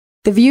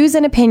The views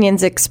and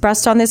opinions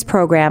expressed on this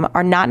program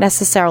are not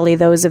necessarily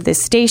those of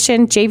this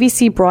station,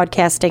 JVC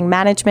Broadcasting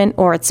Management,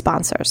 or its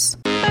sponsors.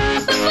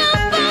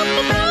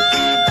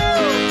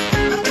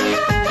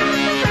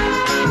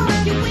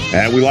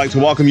 And we'd like to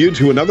welcome you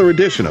to another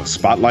edition of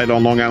Spotlight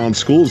on Long Island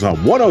Schools on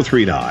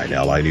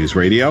 103.9 LI News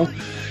Radio.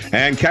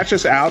 And catch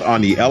us out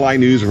on the LI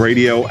News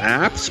Radio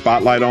app.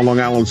 Spotlight on Long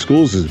Island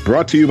Schools is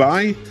brought to you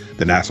by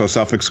the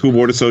Nassau-Suffolk School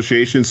Board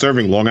Association,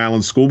 serving Long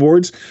Island school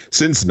boards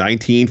since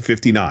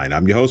 1959.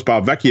 I'm your host,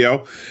 Bob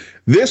Vecchio.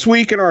 This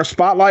week in our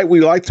Spotlight,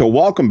 we'd like to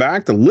welcome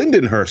back the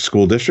Lindenhurst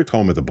School District,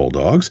 home of the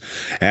Bulldogs.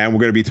 And we're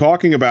going to be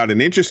talking about an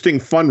interesting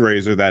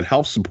fundraiser that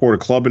helps support a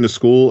club in the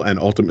school and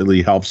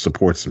ultimately helps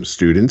support some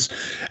students.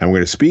 And we're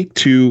going to speak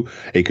to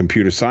a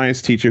computer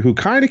science teacher who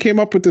kind of came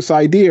up with this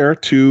idea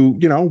to,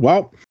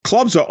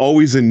 clubs are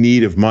always in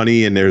need of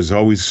money, and there's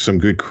always some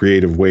good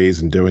creative ways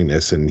in doing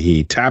this. And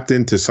he tapped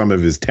into some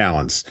of his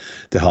talents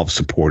to help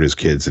support his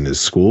kids in his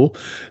school.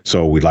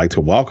 So we'd like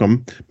to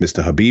welcome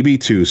Mr. Habibi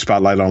to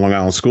Spotlight on Long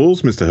Island Schools.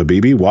 Mr.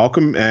 Habibi,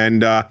 welcome.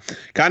 And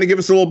kind of give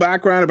us a little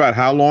background about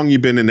how long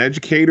you've been an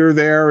educator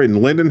there in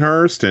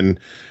Lindenhurst,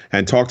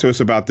 and talk to us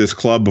about this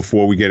club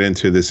before we get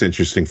into this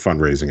interesting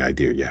fundraising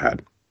idea you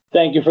had.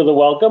 Thank you for the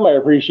welcome. I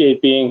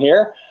appreciate being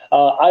here.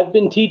 I've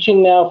been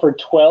teaching now for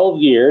 12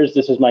 years.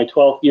 This is my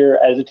 12th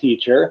year as a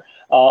teacher.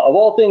 Of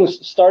all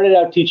things, started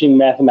out teaching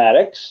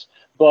mathematics,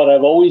 but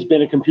I've always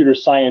been a computer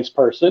science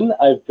person.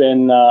 I've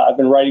been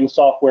writing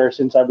software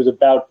since I was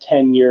about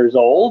 10 years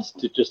old,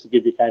 just to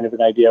give you kind of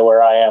an idea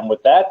where I am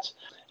with that.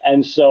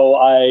 And so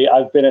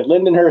I've been at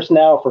Lindenhurst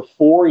now for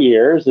 4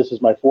 years. This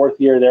is my 4th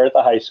year there at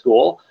the high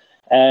school.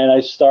 And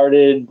I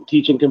started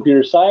teaching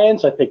computer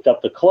science. I picked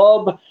up the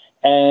club.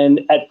 And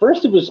at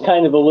first it was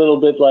kind of a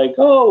little bit like,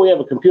 oh, we have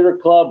a computer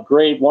club.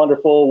 Great,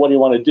 wonderful. What do you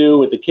want to do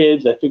with the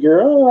kids? I figure,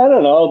 I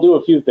don't know, I'll do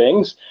a few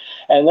things.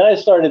 And then I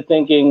started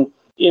thinking,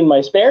 in my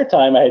spare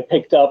time, I had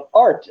picked up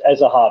art as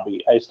a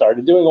hobby. I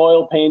started doing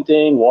oil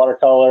painting,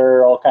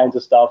 watercolor, all kinds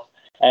of stuff.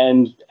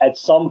 And at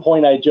some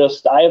point, I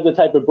have the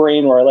type of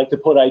brain where I like to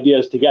put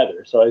ideas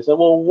together. So I said,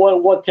 well,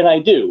 what can I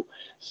do?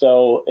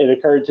 So it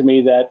occurred to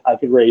me that I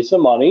could raise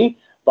some money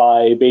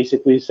by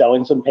basically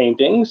selling some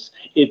paintings.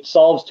 It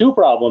solves two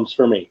problems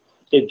for me.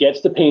 It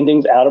gets the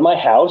paintings out of my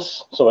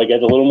house, so I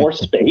get a little more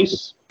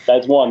space.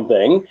 That's one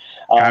thing.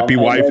 Happy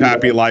wife,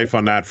 happy life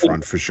on that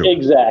front, for sure.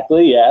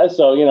 Exactly, yeah.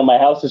 So, my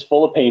house is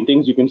full of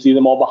paintings. You can see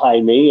them all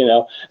behind me,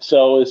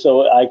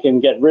 So I can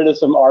get rid of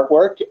some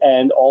artwork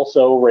and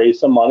also raise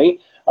some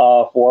money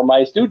for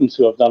my students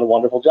who have done a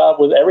wonderful job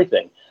with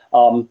everything.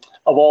 Of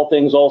all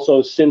things,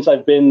 also, since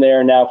I've been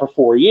there now for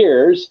 4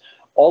 years,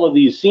 all of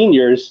these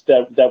seniors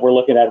that we're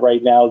looking at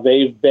right now,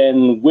 they've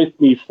been with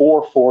me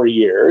for 4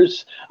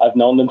 years. I've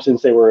known them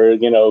since they were,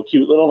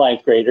 cute little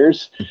ninth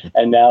graders.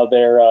 And now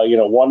they're,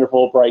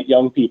 wonderful, bright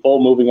young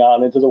people moving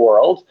on into the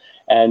world.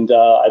 And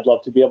I'd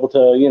love to be able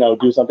to,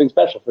 do something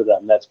special for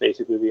them. That's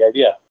basically the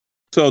idea.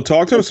 So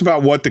talk to us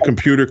about what the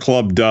computer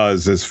club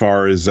does as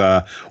far as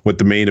what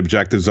the main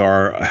objectives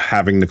are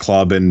having the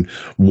club, and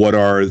what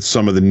are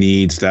some of the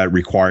needs that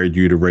required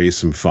you to raise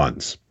some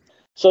funds.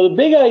 So the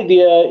big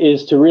idea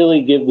is to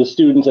really give the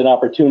students an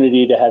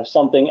opportunity to have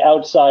something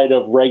outside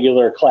of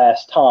regular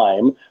class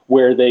time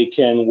where they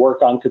can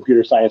work on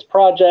computer science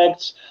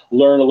projects,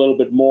 learn a little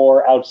bit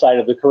more outside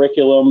of the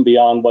curriculum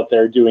beyond what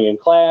they're doing in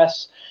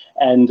class,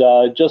 and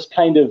just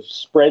kind of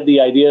spread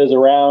the ideas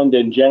around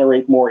and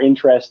generate more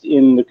interest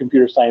in the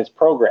computer science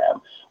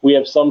program. We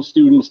have some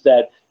students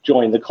that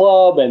join the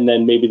club, and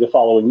then maybe the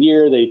following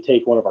year they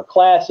take one of our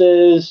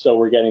classes. So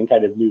we're getting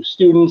kind of new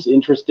students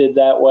interested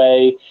that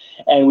way.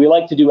 And we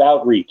like to do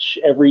outreach.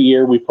 Every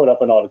year we put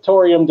up an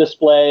auditorium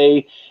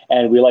display,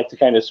 and we like to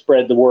kind of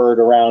spread the word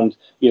around,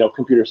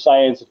 computer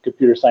science and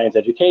computer science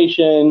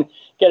education,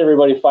 get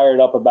everybody fired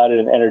up about it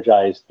and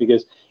energized.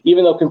 Because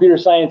even though computer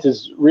science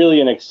is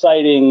really an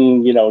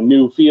exciting,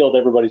 new field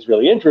everybody's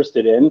really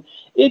interested in,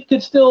 it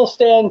could still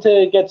stand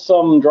to get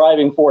some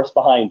driving force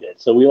behind it.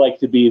 So we like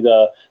to be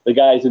the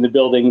guys in the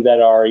building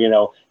that are,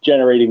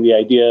 generating the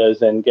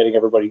ideas and getting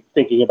everybody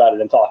thinking about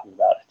it and talking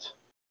about it.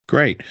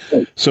 Great.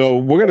 So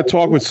we're going to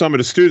talk with some of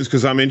the students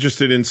because I'm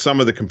interested in some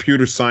of the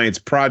computer science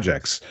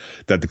projects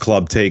that the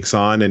club takes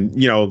on. And,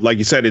 like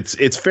you said,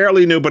 it's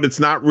fairly new, but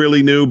it's not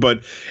really new,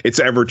 but it's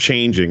ever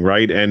changing,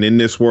 right? And in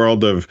this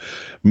world of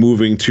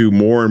moving to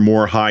more and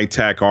more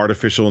high-tech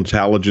artificial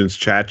intelligence,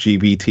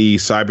 ChatGPT,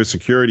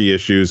 cybersecurity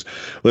issues,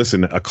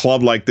 listen, a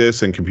club like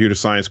this and computer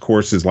science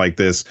courses like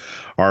this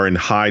are in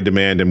high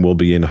demand and will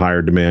be in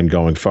higher demand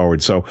going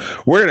forward. So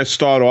we're going to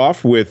start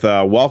off with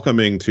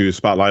welcoming to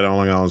Spotlight on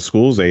Long Island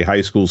Schools a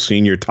high school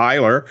senior,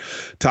 Tyler.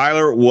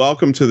 Tyler,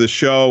 welcome to the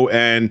show,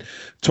 and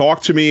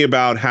talk to me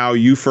about how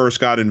you first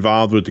got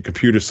involved with the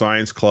Computer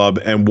Science Club,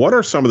 and what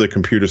are some of the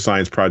computer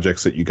science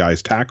projects that you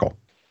guys tackle?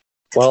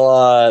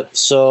 Well,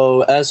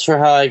 so as for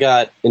how I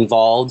got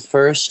involved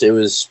first,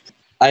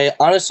 I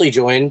honestly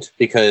joined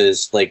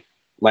because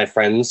my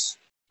friends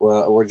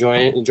were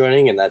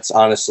joining, and that's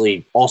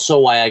honestly also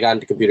why I got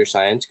into computer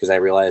science, because I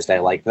realized I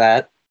liked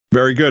that.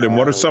 Very good. And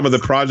what are some of the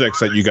projects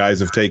that you guys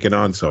have taken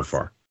on so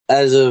far?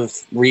 As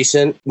of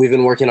recent, we've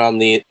been working on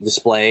the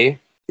display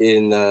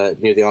in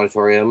near the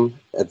auditorium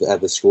at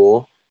the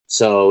school.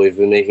 So we've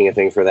been making a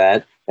thing for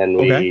that. And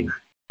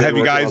have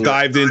you guys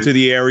dived into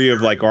the area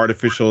of like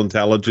artificial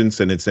intelligence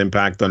and its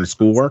impact on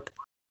schoolwork?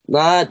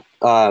 Not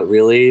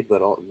really,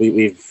 but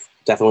we've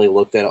definitely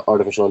looked at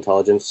artificial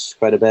intelligence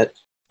quite a bit.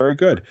 Very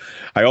good.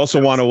 I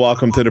also want to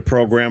welcome to the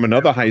program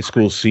another high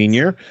school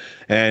senior,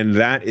 and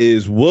that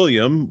is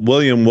William.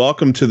 William,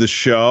 welcome to the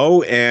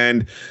show.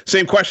 And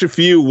same question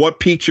for you. What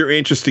piqued your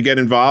interest to get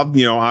involved?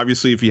 You know,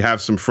 obviously, if you have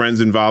some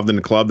friends involved in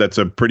the club, that's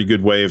a pretty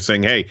good way of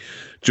saying, hey,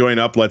 join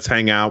up, let's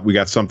hang out. We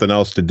got something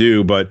else to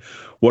do. But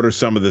what are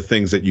some of the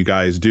things that you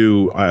guys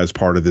do as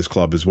part of this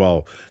club as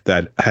well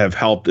that have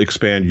helped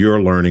expand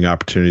your learning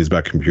opportunities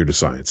about computer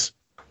science?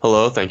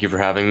 Hello, thank you for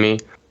having me.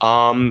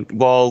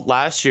 Well,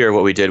 last year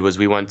what we did was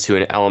we went to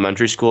an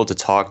elementary school to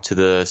talk to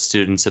the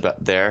students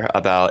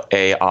about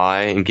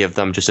AI and give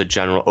them just a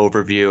general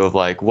overview of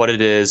like what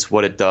it is,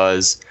 what it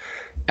does,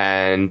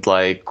 and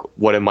like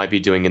what it might be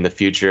doing in the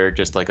future.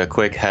 Just like a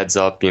quick heads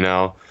up, you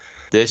know.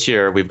 This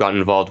year we've gotten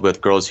involved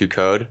with Girls Who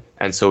Code,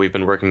 and so we've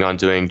been working on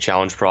doing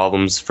challenge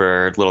problems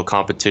for little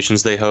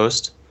competitions they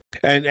host.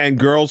 And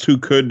Girls Who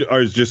Could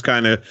are just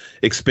kind of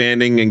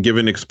expanding and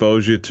giving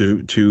exposure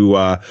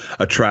to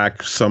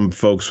attract some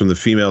folks from the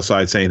female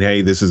side, saying,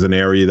 hey, this is an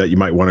area that you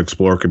might want to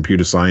explore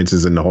computer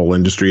sciences in the whole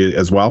industry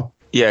as well.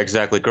 Yeah,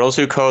 exactly. Girls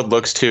Who Code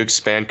looks to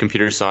expand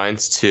computer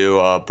science to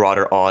a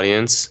broader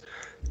audience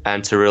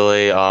and to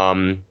really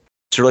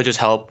just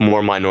help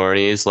more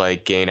minorities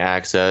like gain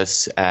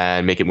access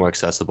and make it more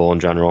accessible in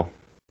general.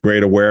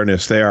 Great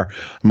awareness there.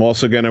 I'm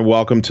also going to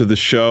welcome to the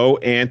show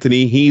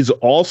Anthony. He's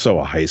also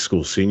a high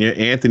school senior.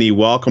 Anthony,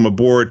 welcome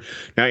aboard.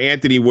 Now,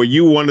 Anthony, were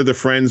you one of the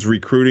friends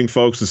recruiting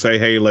folks to say,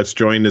 hey, let's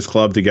join this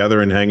club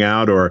together and hang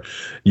out, or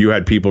you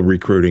had people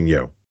recruiting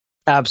you?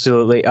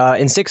 Absolutely.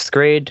 In sixth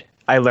grade,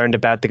 I learned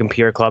about the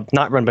computer club,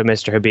 not run by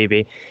Mr.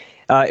 Habibi.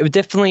 It was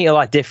definitely a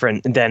lot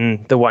different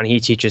than the one he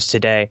teaches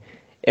today.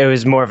 It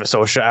was more of a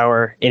social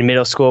hour in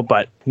middle school,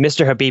 but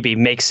Mr. Habibi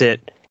makes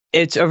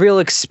it's a real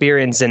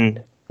experience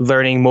in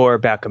learning more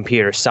about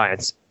computer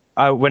science.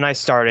 When I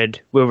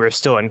started, we were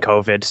still in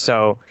COVID,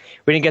 so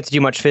we didn't get to do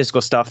much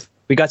physical stuff.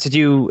 We got to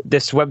do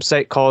this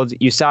website called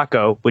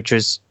USACO, which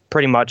was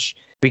pretty much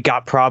we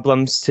got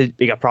problems to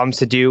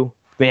do.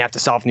 We have to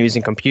solve them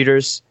using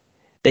computers.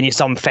 Then you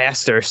solve them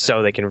faster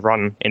so they can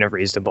run in a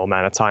reasonable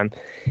amount of time.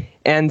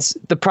 And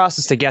the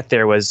process to get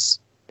there was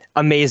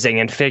amazing,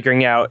 and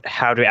figuring out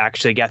how to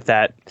actually get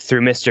that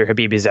through Mr.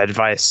 Habibi's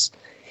advice.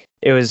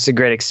 It was a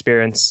great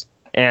experience.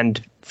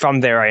 And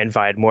from there, I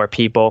invited more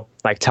people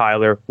like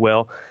Tyler,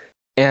 Will,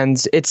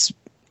 and it's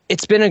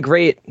been a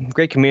great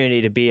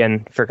community to be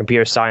in for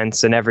computer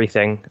science and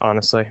everything,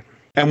 honestly.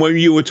 And when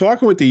you were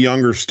talking with the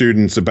younger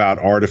students about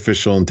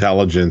artificial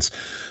intelligence,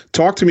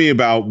 talk to me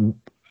about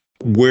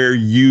where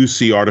you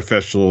see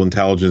artificial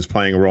intelligence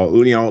playing a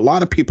role. You know, a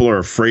lot of people are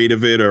afraid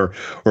of it or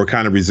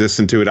kind of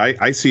resistant to it.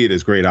 I see it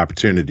as great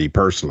opportunity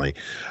personally.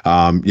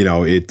 You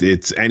know,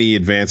 it's any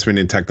advancement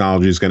in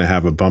technology is going to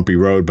have a bumpy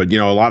road, but, you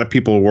know, a lot of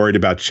people are worried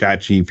about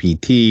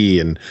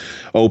ChatGPT and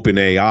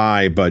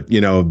OpenAI, but,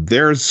 you know,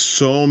 there's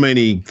so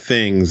many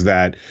things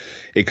that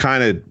it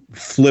kind of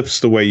flips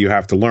the way you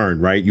have to learn,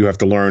 right? You have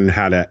to learn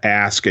how to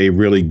ask a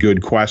really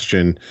good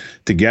question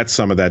to get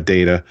some of that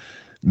data.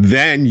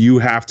 Then you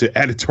have to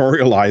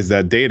editorialize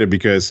that data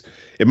because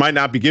it might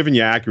not be giving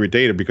you accurate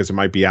data because it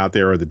might be out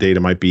there or the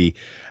data might be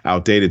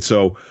outdated.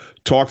 So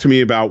talk to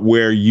me about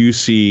where you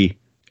see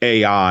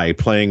AI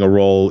playing a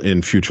role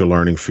in future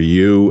learning for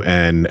you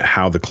and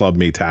how the club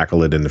may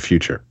tackle it in the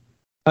future.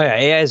 Oh yeah,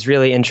 AI is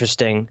really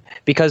interesting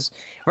because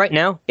right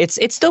now it's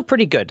still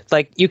pretty good.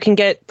 Like you can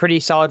get pretty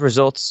solid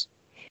results.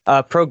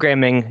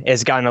 Programming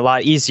has gotten a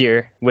lot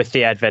easier with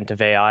the advent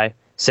of AI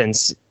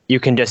since you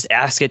can just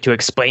ask it to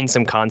explain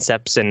some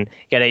concepts and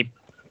get a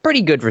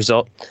pretty good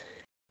result.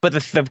 But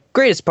the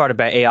greatest part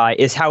about AI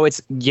is how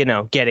it's, you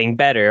know, getting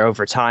better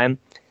over time.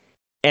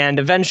 And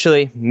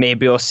eventually,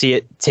 maybe we'll see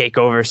it take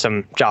over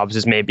some jobs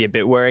is maybe a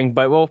bit worrying,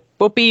 but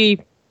we'll be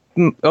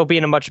in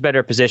a much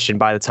better position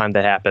by the time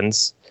that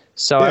happens.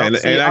 So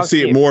yeah, I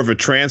see it more of a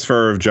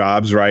transfer of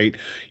jobs, right?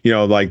 You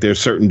know, like there's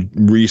certain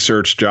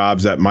research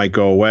jobs that might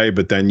go away,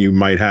 but then you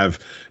might have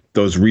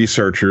those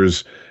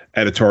researchers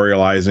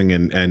editorializing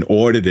and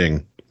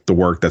auditing the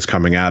work that's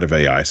coming out of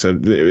AI. So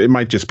it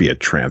might just be a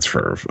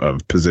transfer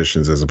of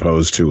positions as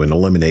opposed to an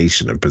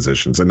elimination of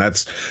positions. And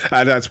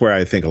that's where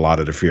I think a lot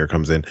of the fear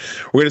comes in.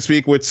 We're going to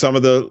speak with some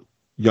of the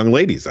young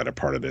ladies that are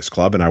part of this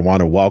club. And I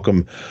want to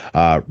welcome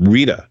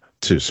Rita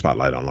to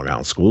Spotlight on Long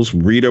Island Schools.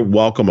 Rita,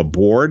 welcome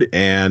aboard.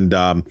 And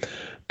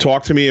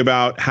talk to me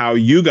about how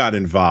you got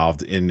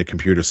involved in the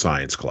Computer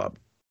Science Club.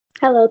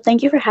 Hello,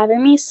 thank you for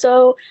having me.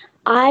 So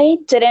I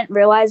didn't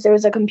realize there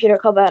was a computer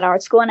club at our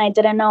school, and I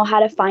didn't know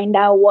how to find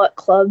out what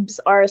clubs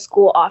our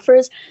school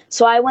offers.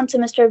 So I went to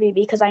Mr.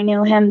 Beebe because I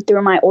knew him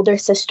through my older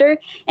sister,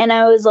 and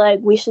I was like,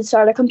 we should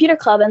start a computer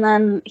club. And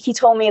then he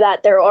told me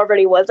that there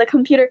already was a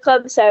computer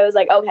club. So I was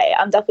like, okay,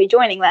 I'm definitely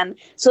joining then.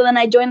 So then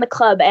I joined the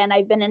club, and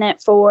I've been in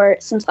it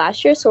since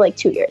last year, so like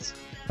 2 years.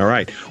 All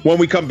right. When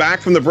we come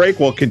back from the break,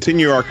 we'll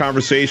continue our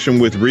conversation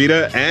with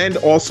Rita, and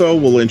also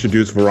we'll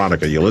introduce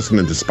Veronica. You're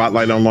listening to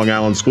Spotlight on Long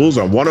Island Schools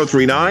on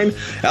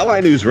 103.9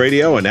 LI News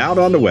Radio and out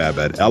on the web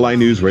at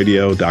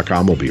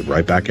linewsradio.com. We'll be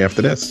right back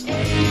after this.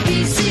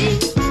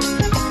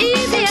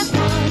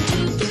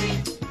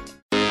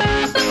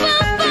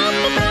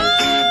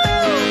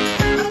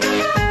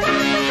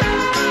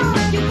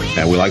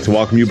 And we'd like to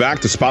welcome you back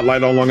to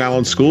Spotlight on Long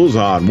Island Schools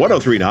on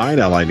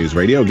 103.9 LI News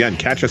Radio. Again,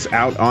 catch us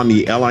out on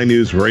the LI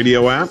News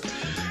Radio app.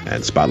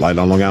 And Spotlight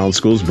on Long Island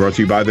Schools brought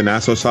to you by the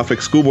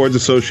Nassau-Suffolk School Boards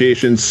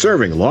Association,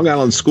 serving Long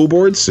Island school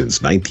boards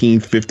since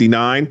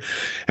 1959.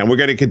 And we're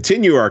going to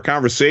continue our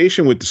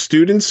conversation with the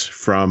students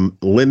from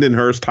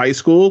Lindenhurst High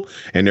School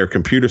and their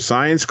computer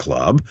science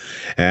club.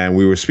 And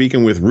we were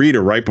speaking with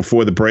Rita right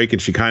before the break,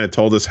 and she kind of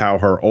told us how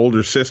her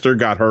older sister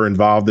got her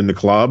involved in the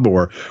club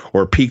or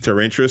piqued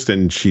her interest.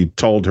 And she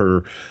told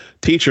her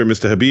teacher,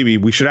 Mr. Habibi,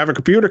 we should have a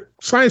computer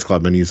science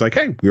club. And he's like,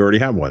 hey, we already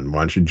have one. Why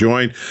don't you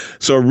join?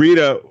 So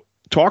Rita,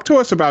 talk to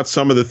us about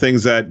some of the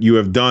things that you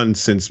have done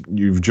since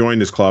you've joined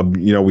this club.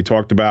 You know, we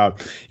talked about,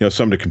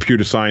 some of the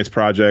computer science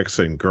projects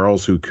and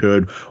Girls Who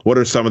Could. What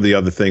are some of the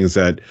other things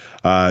that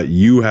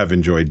you have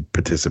enjoyed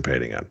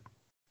participating in?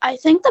 I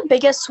think the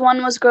biggest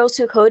one was Girls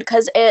Who Code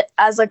because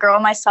as a girl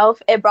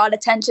myself, it brought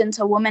attention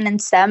to women in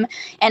STEM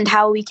and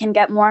how we can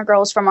get more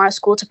girls from our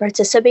school to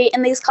participate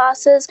in these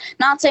classes.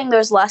 Not saying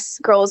there's less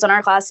girls in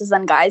our classes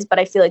than guys, but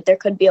I feel like there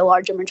could be a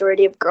larger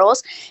majority of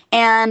girls.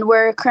 And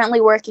we're currently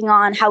working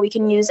on how we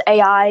can use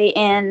AI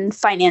in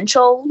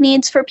financial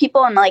needs for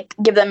people and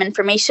give them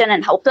information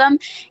and help them.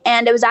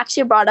 And it was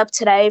actually brought up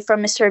today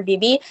from Mr.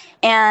 Bibi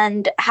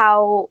and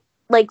how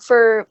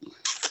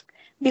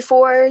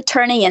before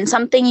turning in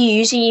something, you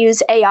usually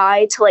use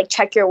AI to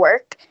check your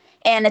work,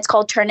 and it's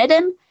called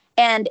Turnitin.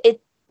 And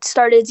it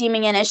started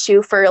deeming an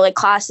issue for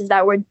classes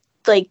that were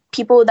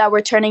people that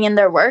were turning in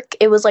their work.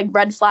 It was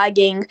red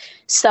flagging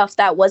stuff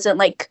that wasn't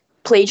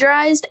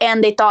plagiarized,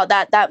 and they thought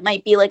that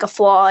might be a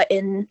flaw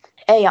in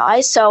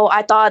AI. So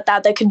I thought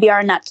that could be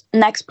our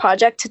next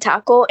project to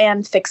tackle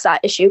and fix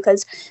that issue,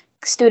 because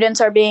students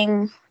are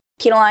being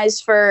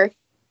penalized for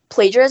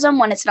plagiarism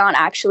when it's not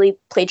actually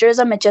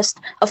plagiarism. It's just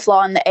a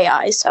flaw in the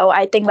AI. So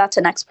I think that's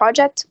the next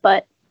project.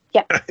 But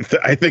yeah,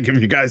 I think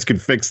if you guys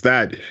could fix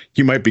that,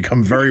 you might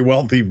become very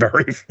wealthy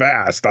very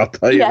fast. I'll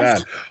tell you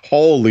that.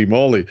 Holy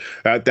moly.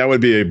 That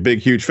would be a big,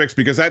 huge fix,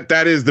 because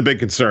that is the big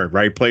concern,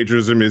 right?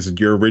 Plagiarism is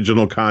your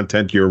original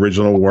content, your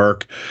original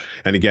work.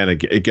 And again,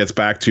 it gets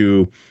back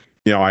to,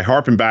 I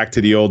harken back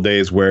to the old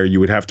days where you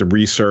would have to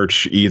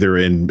research either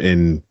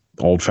in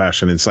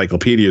old-fashioned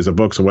encyclopedias of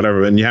books or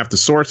whatever, and you have to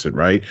source it,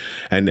 right?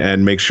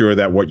 And make sure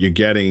that what you're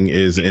getting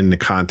is in the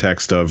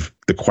context of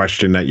the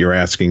question that you're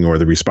asking or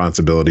the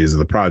responsibilities of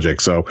the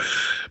project. So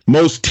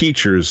most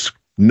teachers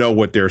know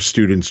what their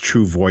students'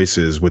 true voice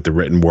is with the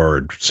written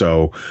word.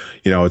 So,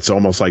 it's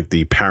almost like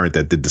the parent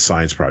that did the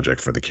science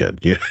project for the kid.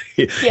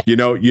 You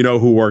know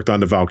who worked on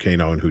the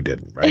volcano and who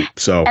didn't, right?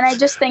 So, and I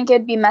just think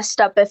it'd be messed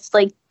up if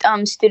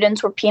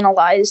students were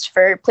penalized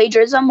for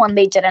plagiarism when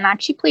they didn't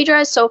actually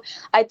plagiarize. So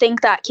I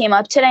think that came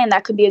up today, and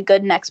that could be a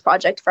good next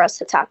project for us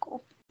to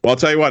tackle. Well, I'll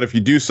tell you what, if you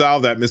do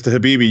solve that, Mr.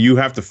 Habibi, you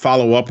have to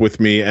follow up with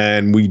me,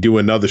 and we do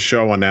another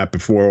show on that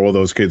before all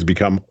those kids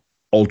become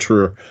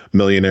ultra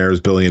millionaires,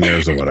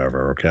 billionaires, or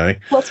whatever. Okay.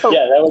 Let's hope.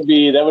 Yeah, that would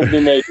be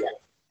amazing.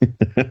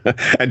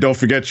 And don't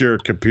forget your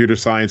computer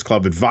science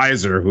club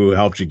advisor who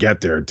helped you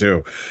get there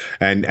too.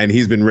 And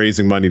he's been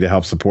raising money to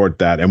help support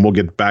that. And we'll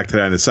get back to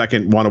that in a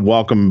second. Want to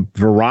welcome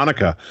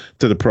Veronica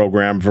to the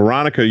program.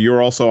 Veronica,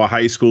 you're also a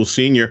high school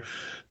senior.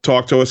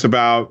 Talk to us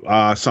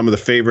about some of the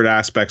favorite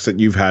aspects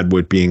that you've had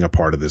with being a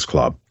part of this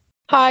club.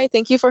 Hi,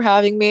 thank you for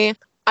having me.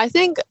 I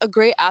think a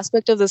great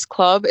aspect of this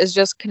club is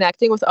just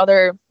connecting with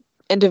other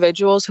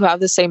individuals who have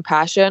the same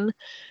passion.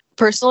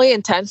 Personally,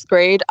 in 10th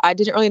grade, I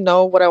didn't really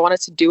know what I wanted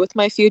to do with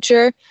my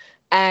future.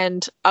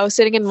 And I was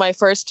sitting in my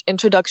first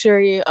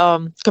introductory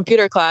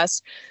computer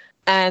class,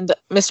 and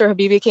Mr.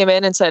 Habibi came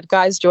in and said,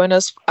 guys, join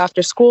us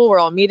after school. We're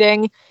all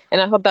meeting. And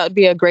I thought that would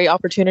be a great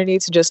opportunity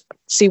to just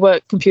see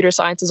what computer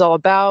science is all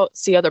about,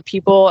 see other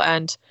people,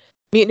 and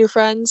meet new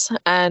friends.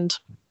 And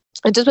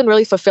it's just been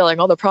really fulfilling.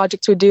 All the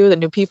projects we do, the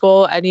new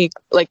people, any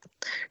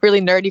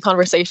really nerdy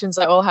conversations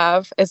that we'll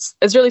have. It's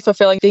really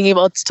fulfilling being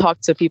able to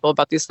talk to people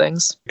about these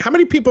things. How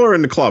many people are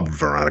in the club,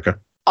 Veronica?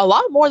 A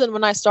lot more than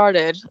when I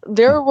started.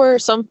 There were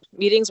some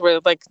meetings where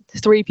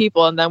 3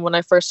 people, and then when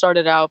I first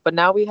started out, but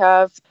now we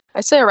have,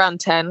 I'd say, around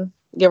 10,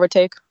 give or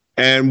take.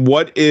 And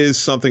what is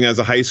something as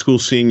a high school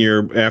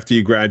senior after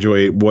you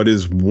graduate, what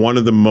is one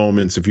of the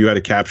moments, if you had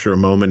to capture a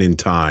moment in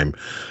time,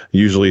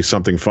 usually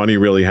something funny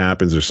really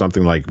happens or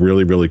something like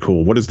really, really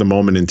cool. What is the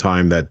moment in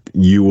time that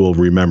you will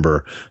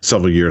remember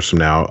several years from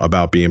now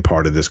about being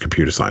part of this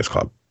computer science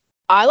club?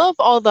 I love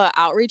all the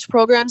outreach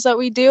programs that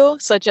we do,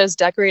 such as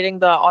decorating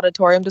the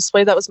auditorium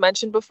display that was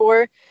mentioned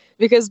before,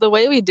 because the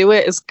way we do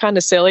it is kind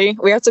of silly.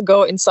 We have to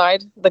go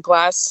inside the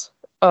glass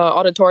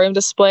auditorium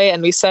display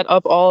and we set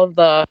up all of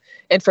the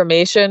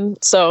information.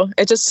 So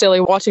it's just silly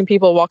watching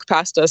people walk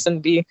past us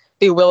and be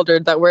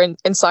bewildered that we're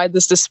inside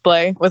this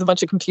display with a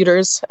bunch of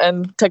computers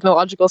and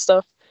technological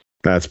stuff.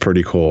 That's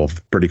pretty cool.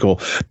 Pretty cool.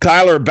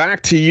 Tyler,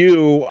 back to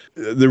you.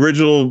 The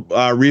original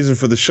reason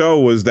for the show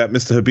was that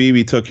Mr.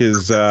 Habibi took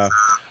his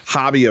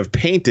hobby of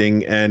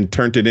painting and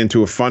turned it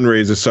into a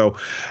fundraiser. So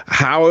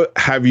how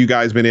have you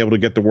guys been able to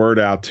get the word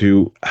out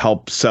to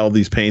help sell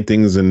these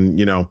paintings, and,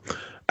 you know,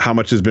 how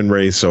much has been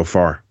raised so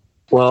far?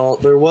 Well,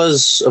 there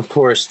was, of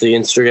course, the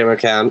Instagram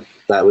account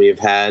that we've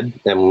had,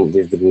 and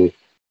we've been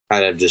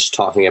kind of just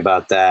talking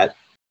about that.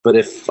 But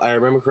if I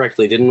remember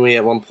correctly, didn't we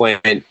at one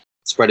point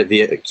spread it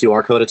via a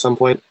QR code at some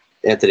point?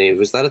 Anthony,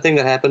 was that a thing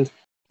that happened?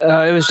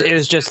 It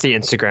was just the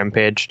Instagram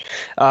page.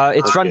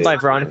 It's run by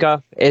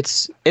Veronica.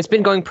 It's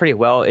been going pretty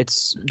well.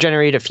 It's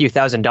generated a few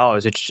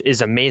 $1,000s, which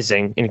is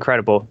amazing,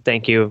 incredible.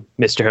 Thank you,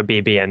 Mr.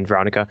 Habibi and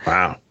Veronica.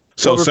 Wow.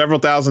 So several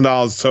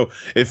 $1,000s. So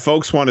if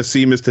folks want to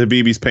see Mr.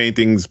 Habibi's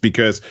paintings,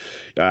 because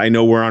I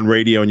know we're on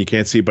radio and you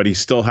can't see it, but he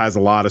still has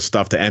a lot of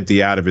stuff to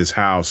empty out of his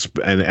house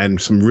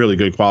and some really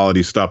good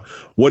quality stuff.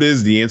 What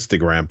is the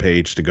Instagram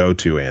page to go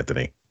to,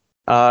 Anthony?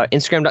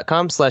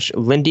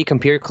 Instagram.com/Lindy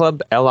Computer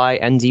Club,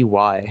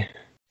 LINDY.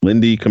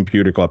 Lindy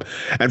Computer Club.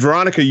 And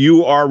Veronica,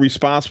 you are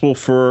responsible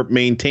for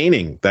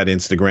maintaining that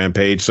Instagram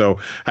page. So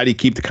how do you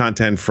keep the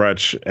content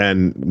fresh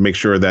and make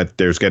sure that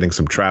there's getting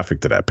some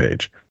traffic to that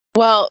page?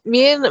 Well,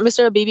 me and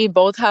Mr. Habibi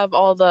both have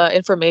all the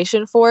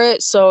information for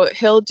it. So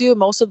he'll do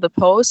most of the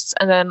posts,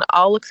 and then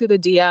I'll look through the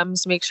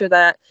DMs, make sure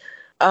that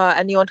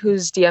anyone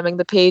who's DMing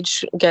the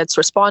page gets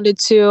responded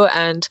to.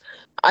 And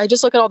I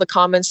just look at all the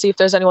comments, see if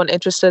there's anyone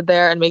interested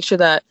there, and make sure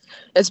that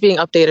it's being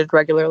updated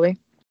regularly.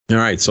 All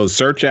right. So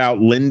search out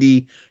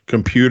Lindy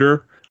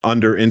Computer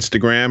under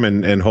Instagram,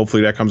 and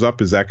hopefully that comes up.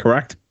 Is that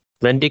correct?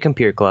 Lindy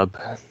Computer Club.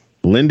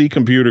 Lindy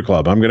Computer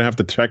Club. I'm going to have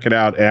to check it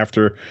out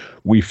after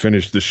we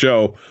finish the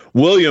show.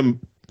 William,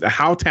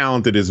 how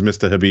talented is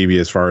Mr. Habibi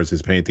as far as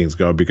his paintings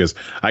go? Because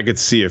I could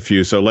see a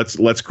few. So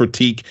let's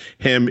critique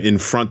him in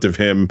front of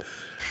him.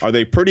 Are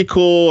they pretty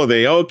cool? Are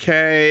they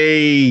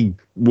okay?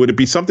 Would it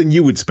be something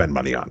you would spend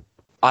money on?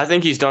 I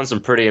think he's done some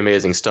pretty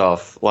amazing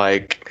stuff.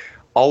 Like,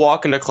 I'll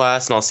walk into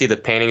class and I'll see the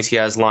paintings he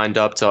has lined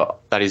up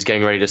that he's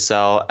getting ready to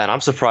sell, and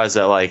I'm surprised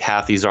that like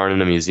half these aren't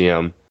in a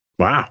museum.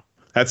 Wow.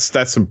 That's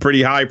some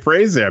pretty high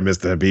praise there,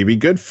 Mr. Habibi.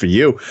 Good for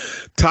you.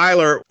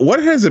 Tyler,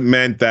 what has it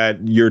meant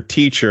that your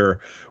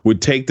teacher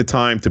would take the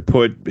time to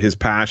put his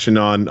passion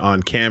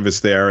on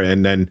canvas there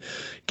and then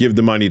give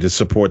the money to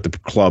support the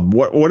club?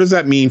 What does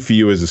that mean for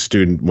you as a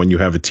student when you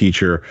have a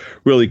teacher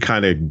really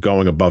kind of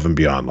going above and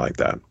beyond like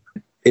that?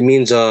 It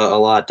means a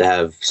lot to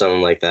have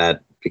someone like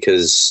that,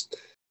 because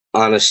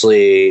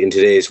honestly, in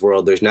today's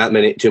world, there's not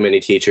too many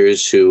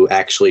teachers who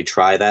actually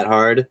try that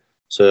hard.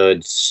 So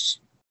it's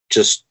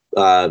just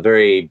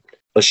very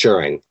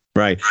assuring.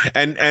 Right.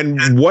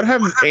 And what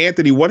have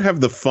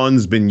the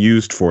funds been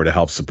used for to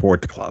help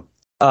support the club?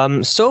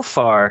 So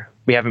far,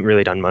 we haven't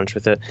really done much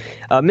with it.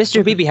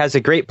 Mr. Habibi has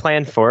a great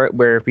plan for it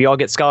where we all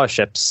get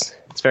scholarships.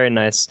 It's very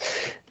nice.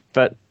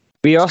 But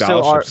we also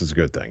scholarships is a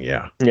good thing,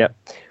 yeah. Yeah.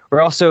 We're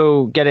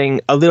also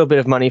getting a little bit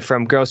of money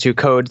from Girls Who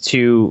Code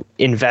to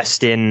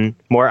invest in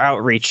more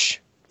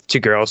outreach to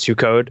Girls Who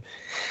Code.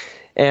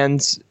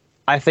 And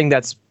I think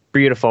that's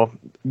beautiful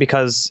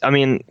because, I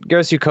mean,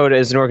 Girls Who Code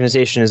as an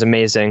organization is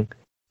amazing.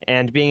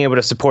 And being able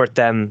to support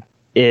them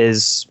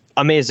is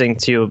amazing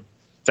to,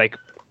 like,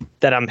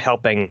 that I'm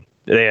helping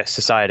the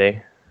society.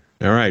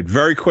 All right.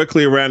 Very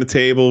quickly around the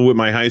table with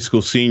my high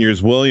school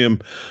seniors.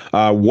 William,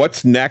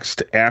 what's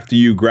next after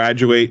you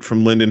graduate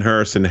from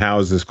Lindenhurst, and how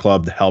is this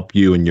club to help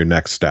you in your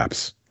next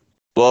steps?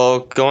 Well,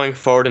 going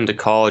forward into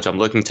college, I'm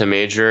looking to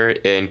major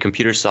in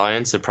computer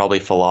science and probably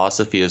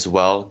philosophy as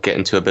well, get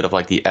into a bit of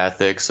like the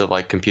ethics of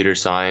like computer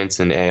science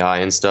and AI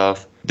and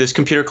stuff. This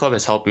computer club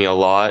has helped me a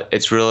lot.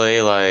 It's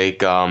really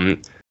like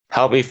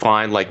helped me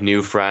find like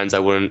new friends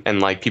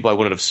people I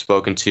wouldn't have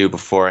spoken to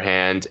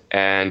beforehand,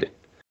 and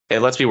it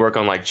lets me work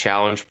on like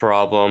challenge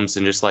problems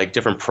and just like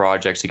different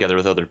projects together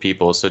with other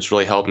people. So it's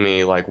really helped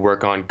me like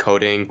work on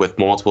coding with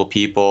multiple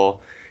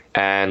people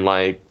and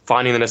like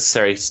finding the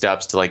necessary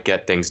steps to like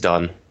get things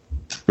done.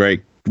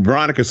 Great.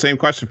 Veronica, same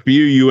question for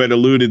you. You had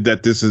alluded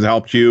that this has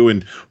helped you,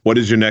 and what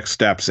is your next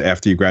steps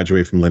after you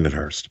graduate from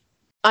Lindenhurst?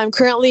 I'm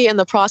currently in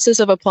the process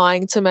of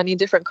applying to many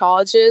different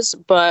colleges,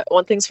 but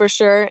one thing's for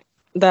sure,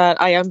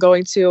 that I am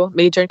going to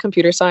major in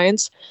computer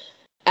science.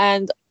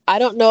 And I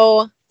don't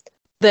know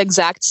the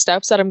exact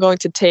steps that I'm going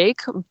to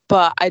take,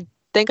 but I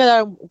think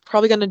that I'm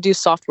probably going to do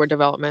software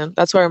development.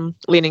 That's where I'm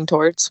leaning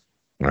towards.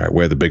 All right,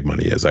 where the big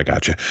money is. I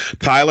got you.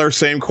 Tyler,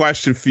 same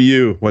question for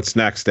you. What's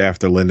next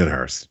after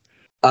Lindenhurst?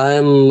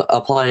 I'm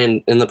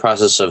applying in the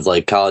process of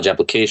like college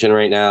application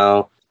right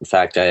now. In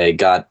fact, I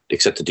got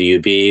accepted to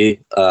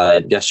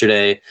UB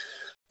yesterday.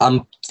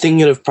 I'm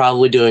thinking of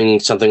probably doing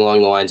something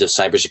along the lines of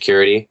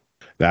cybersecurity.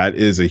 That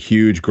is a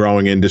huge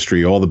growing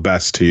industry. All the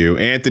best to you.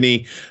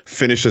 Anthony,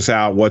 finish us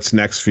out. What's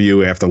next for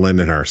you after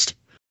Lindenhurst?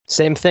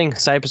 Same thing,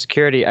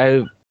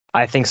 cybersecurity.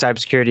 I think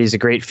cybersecurity is a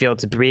great field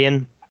to be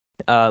in.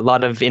 A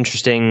lot of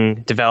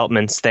interesting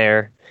developments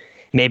there.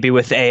 Maybe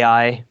with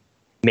AI,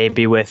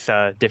 maybe with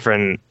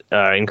different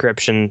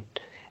encryption.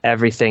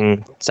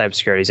 Everything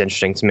cybersecurity is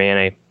interesting to me, and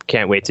I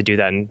can't wait to do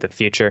that in the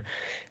future.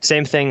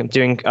 Same thing,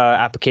 doing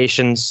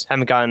applications.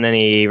 Haven't gotten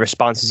any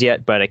responses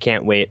yet, but I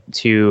can't wait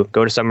to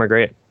go to somewhere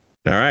great.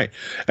 All right.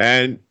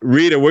 And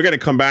Rita, we're going to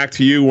come back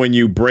to you when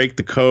you break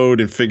the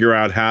code and figure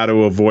out how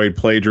to avoid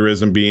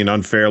plagiarism, being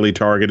unfairly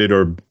targeted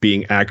or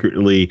being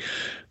accurately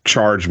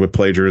charged with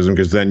plagiarism,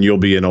 because then you'll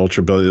be an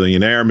ultra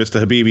billionaire.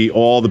 Mr. Habibi,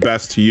 all the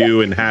best to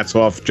you, and hats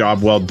off.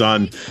 Job well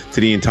done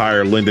to the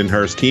entire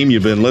Lindenhurst team.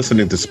 You've been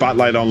listening to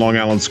Spotlight on Long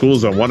Island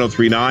Schools on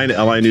 103.9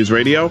 LI News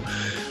Radio.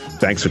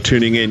 Thanks for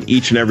tuning in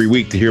each and every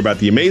week to hear about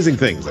the amazing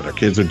things that our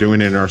kids are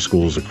doing in our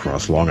schools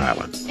across Long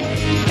Island.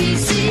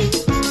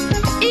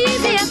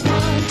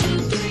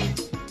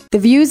 The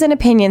views and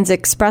opinions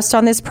expressed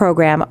on this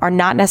program are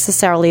not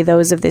necessarily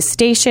those of this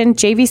station,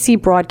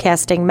 JVC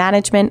Broadcasting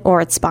Management, or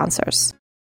its sponsors.